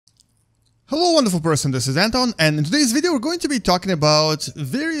Hello wonderful person, this is Anton, and in today's video we're going to be talking about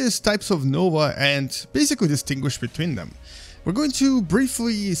various types of nova and basically distinguish between them. We're going to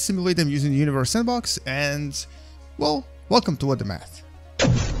briefly simulate them using the Universe Sandbox and, well, welcome to What the Math.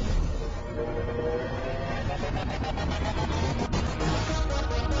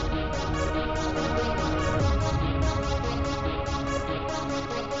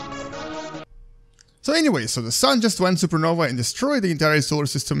 So anyway, so the sun just went supernova and destroyed the entire solar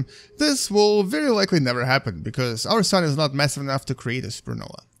system. This will very likely never happen, because our sun is not massive enough to create a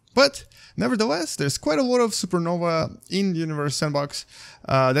supernova. But, nevertheless, there's quite a lot of supernova in the Universe Sandbox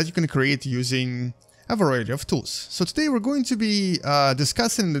that you can create using a variety of tools. So today we're going to be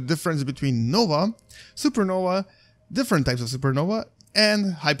discussing the difference between nova, supernova, different types of supernova,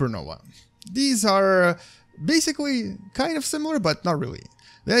 and hypernova. These are basically kind of similar, but not really.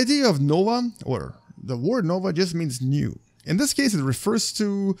 The idea of nova, or the word nova, just means new. In this case, it refers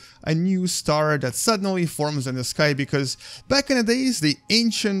to a new star that suddenly forms in the sky because back in the days, the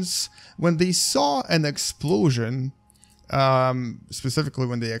ancients, when they saw an explosion, specifically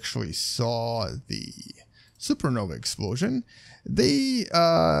when they actually saw the supernova explosion, they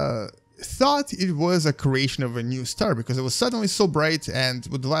thought it was a creation of a new star because it was suddenly so bright and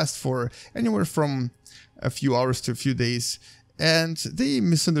would last for anywhere from a few hours to a few days. And they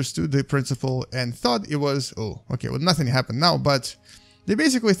misunderstood the principle and thought it was, oh, okay, well, nothing happened now, but they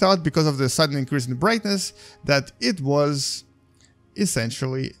basically thought because of the sudden increase in brightness that it was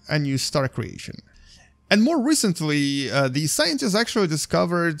essentially a new star creation. And more recently, the scientists actually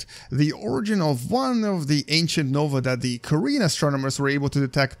discovered the origin of one of the ancient nova that the Korean astronomers were able to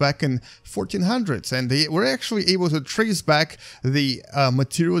detect back in 1400s, and they were actually able to trace back the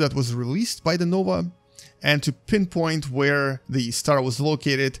material that was released by the nova and to pinpoint where the star was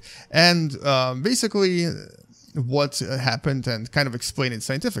located and basically what happened and kind of explain it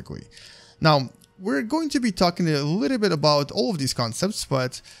scientifically. Now, we're going to be talking a little bit about all of these concepts,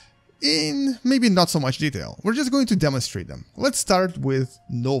 but in maybe not so much detail. We're just going to demonstrate them. Let's start with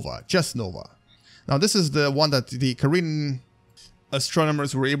nova, just nova. Now, this is the one that the Korean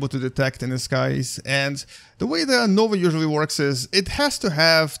astronomers were able to detect in the skies, and the way the nova usually works is it has to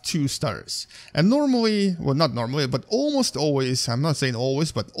have two stars. And normally, well, not normally, but almost always, I'm not saying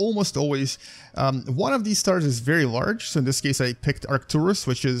always, but almost always, one of these stars is very large. So in this case, I picked Arcturus,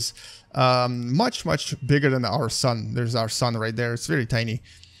 which is much bigger than our sun. There's our sun right there. It's very tiny.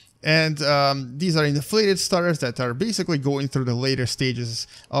 And these are inflated stars that are basically going through the later stages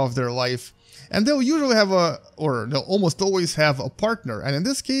of their life. And they'll usually have they'll almost always have a partner. And in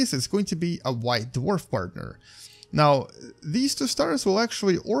this case, it's going to be a white dwarf partner. Now, these two stars will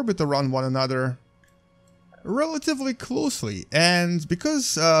actually orbit around one another relatively closely. And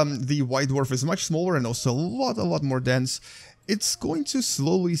because the white dwarf is much smaller and also a lot more dense, it's going to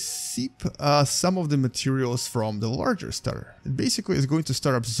slowly seep some of the materials from the larger star. It basically is going to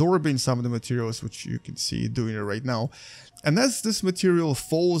start absorbing some of the materials, which you can see doing it right now. And as this material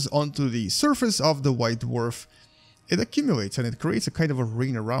falls onto the surface of the white dwarf, it accumulates and it creates a kind of a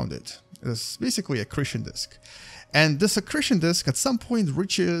ring around it. It's basically a accretion disk. And this accretion disk at some point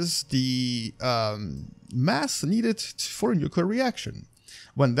reaches the mass needed for a nuclear reaction.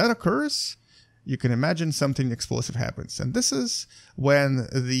 When that occurs, you can imagine something explosive happens. And this is when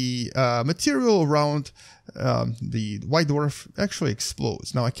the material around the white dwarf actually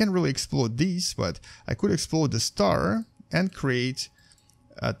explodes. Now, I can't really explode these, but I could explode the star and create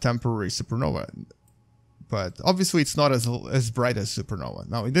a temporary supernova. But obviously it's not as bright as supernova.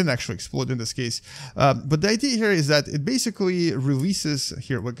 Now, it didn't actually explode in this case. But the idea here is that it basically releases,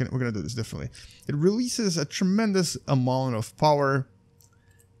 here, we're gonna do this differently. It releases a tremendous amount of power.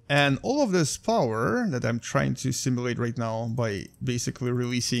 And all of this power that I'm trying to simulate right now by basically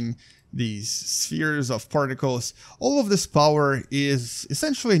releasing these spheres of particles, all of this power is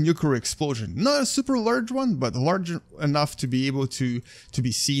essentially a nuclear explosion. Not a super large one, but large enough to be able to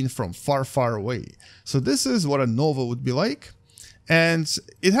be seen from far away. So this is what a nova would be like. And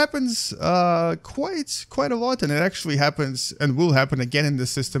it happens quite a lot, and it actually happens and will happen again in the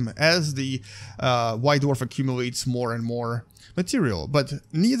system as the white dwarf accumulates more and more material. But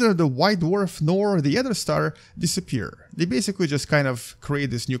neither the white dwarf nor the other star disappear. They basically just kind of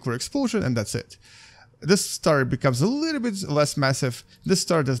create this nuclear explosion, and that's it. This star becomes a little bit less massive. This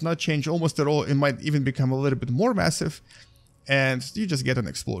star does not change almost at all. It might even become a little bit more massive, and you just get an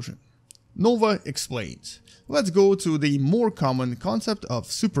explosion. Nova explained. Let's go to the more common concept of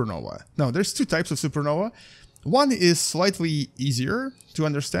supernova. Now, there's two types of supernova. One is slightly easier to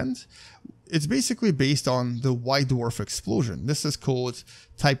understand. It's basically based on the white dwarf explosion. This is called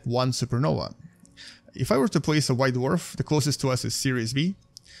type 1 supernova. If I were to place a white dwarf, the closest to us is Series B,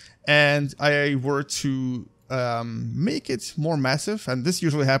 and I were to make it more massive, and this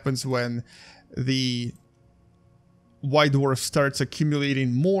usually happens when the white dwarf starts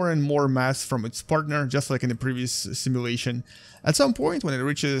accumulating more and more mass from its partner, just like in the previous simulation. At some point, when it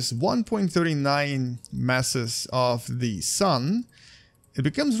reaches 1.39 masses of the sun, it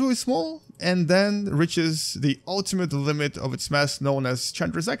becomes really small and then reaches the ultimate limit of its mass, known as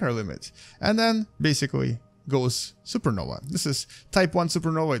Chandrasekhar limit, and then basically goes supernova. This is type 1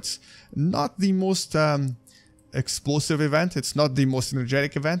 supernova. It's not the most explosive event, it's not the most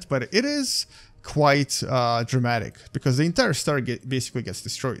energetic event, but it is quite dramatic because the entire star basically gets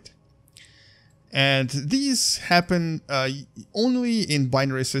destroyed. And these happen only in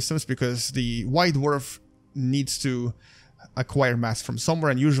binary systems because the white dwarf needs to acquire mass from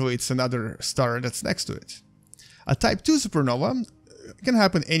somewhere, and usually it's another star that's next to it. A type 2 supernova can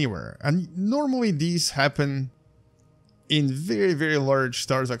happen anywhere, and normally these happen in very, very large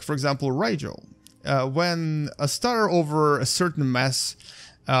stars, like for example Rigel. When a star over a certain mass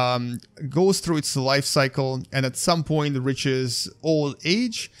goes through its life cycle and at some point reaches old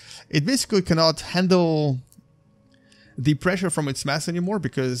age, it basically cannot handle the pressure from its mass anymore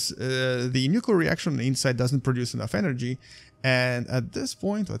because the nuclear reaction on the inside doesn't produce enough energy. And at this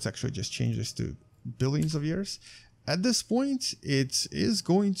point, let's actually just change this to billions of years. At this point, it is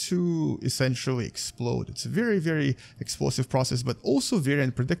going to essentially explode. It's a very, very explosive process, but also very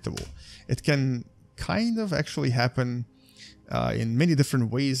unpredictable. It can kind of actually happen in many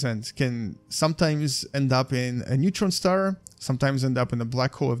different ways, and can sometimes end up in a neutron star, sometimes end up in a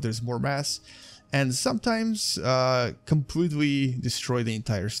black hole if there's more mass, and sometimes completely destroy the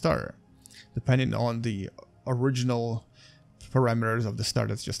entire star, depending on the original parameters of the star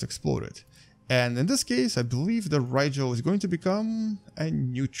that's just exploded. And in this case, I believe the Rigel is going to become a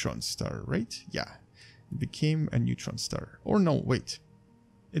neutron star, right? Yeah, it became a neutron star. Or no, wait.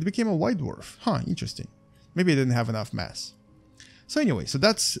 It became a white dwarf. Huh, interesting. Maybe it didn't have enough mass. So anyway, so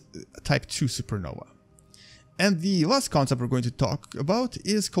that's type 2 supernova. And the last concept we're going to talk about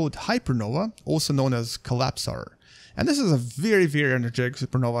is called hypernova, also known as collapsar. And this is a very, very energetic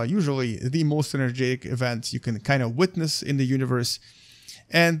supernova, usually the most energetic event you can kind of witness in the universe.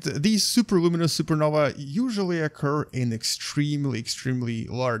 And these superluminous supernova usually occur in extremely, extremely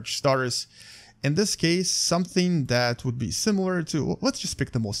large stars. In this case, something that would be similar to, let's just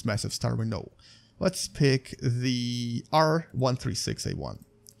pick the most massive star we know. Let's pick the R136A1.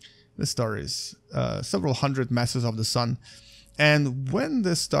 This star is several hundred masses of the sun. And when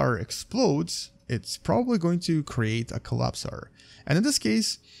the star explodes, it's probably going to create a collapsar. And in this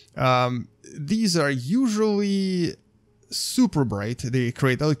case, these are usually super bright. They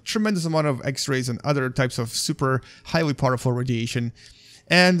create a tremendous amount of X-rays and other types of super highly powerful radiation.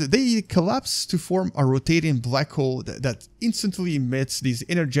 And they collapse to form a rotating black hole that instantly emits these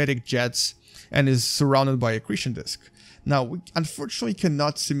energetic jets and is surrounded by a accretion disk. Now, we unfortunately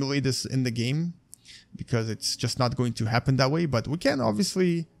cannot simulate this in the game because it's just not going to happen that way, but we can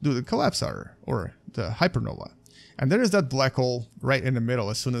obviously do the collapsar or the hypernova. And there is that black hole right in the middle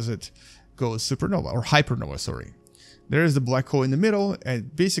as soon as it goes supernova, or hypernova, sorry. There is the black hole in the middle, and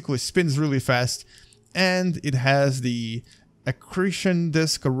it basically spins really fast, and it has the accretion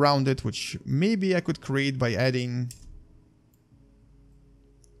disk around it, which maybe I could create by adding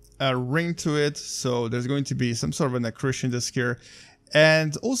a ring to it. So there's going to be some sort of an accretion disk here,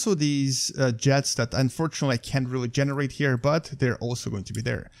 and also these jets that unfortunately I can't really generate here, but they're also going to be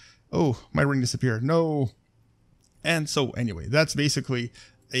there. Oh, my ring disappeared. No. And so anyway, that's basically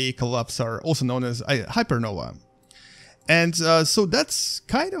a collapsar, also known as a hypernova. And so that's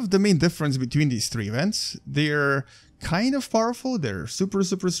kind of the main difference between these three events. They're kind of powerful, they're super,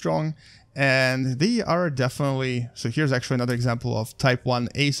 super strong, and they are definitely... So here's actually another example of type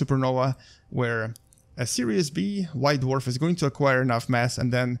 1A supernova, where a Sirius B white dwarf is going to acquire enough mass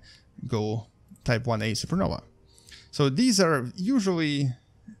and then go type 1A supernova. So these are usually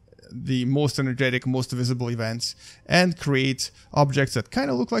the most energetic, most visible events, and create objects that kind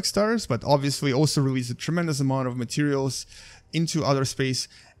of look like stars, but obviously also release a tremendous amount of materials into outer space.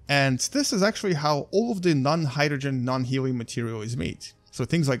 And this is actually how all of the non-hydrogen, non-helium material is made. So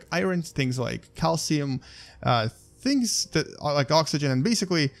things like iron, things like calcium, things that are like oxygen, and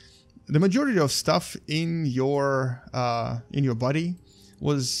basically the majority of stuff in your body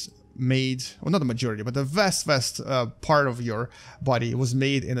was made, well, not the majority, but the vast part of your body was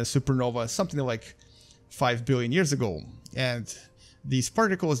made in a supernova something like 5 billion years ago. And these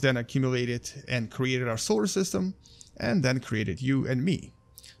particles then accumulated and created our solar system, and then created you and me.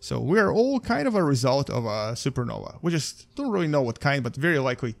 So we're all kind of a result of a supernova. We just don't really know what kind, but very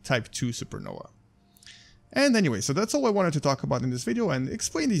likely type 2 supernova. And anyway, so that's all I wanted to talk about in this video and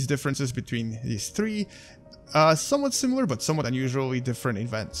explain these differences between these three somewhat similar but somewhat unusually different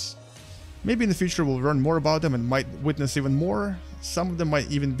events. Maybe in the future we'll learn more about them and might witness even more. Some of them might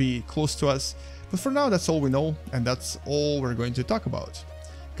even be close to us, but for now that's all we know and that's all we're going to talk about.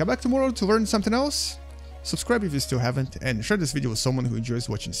 Come back tomorrow to learn something else. Subscribe if you still haven't, and share this video with someone who enjoys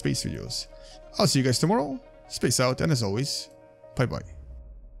watching space videos. I'll see you guys tomorrow. Space out, and as always, bye bye.